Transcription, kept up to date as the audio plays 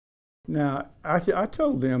Now, I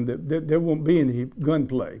told them that there won't be any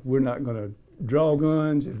gunplay. We're not going to draw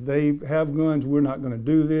guns. If they have guns, we're not going to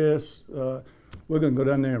do this. We're going to go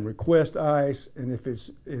down there and request ICE, and if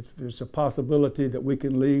it's a possibility that we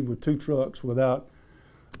can leave with 2 trucks without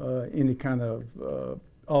any kind of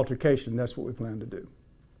altercation, that's what we plan to do.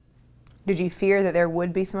 Did you fear that there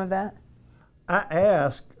would be some of that? I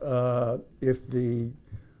asked if the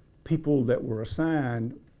people that were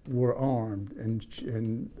assigned were armed,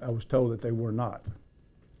 and I was told that they were not.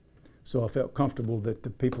 So I felt comfortable that the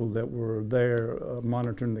people that were there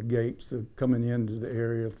monitoring the gates coming into the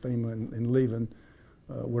area of FEMA and leaving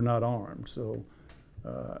were not armed. So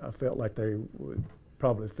I felt like they would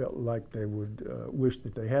wish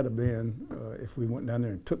that they had been if we went down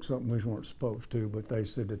there and took something we weren't supposed to, but they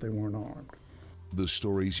said that they weren't armed. The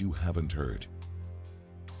stories you haven't heard.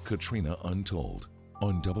 Katrina Untold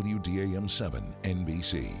on WDAM 7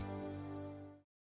 NBC.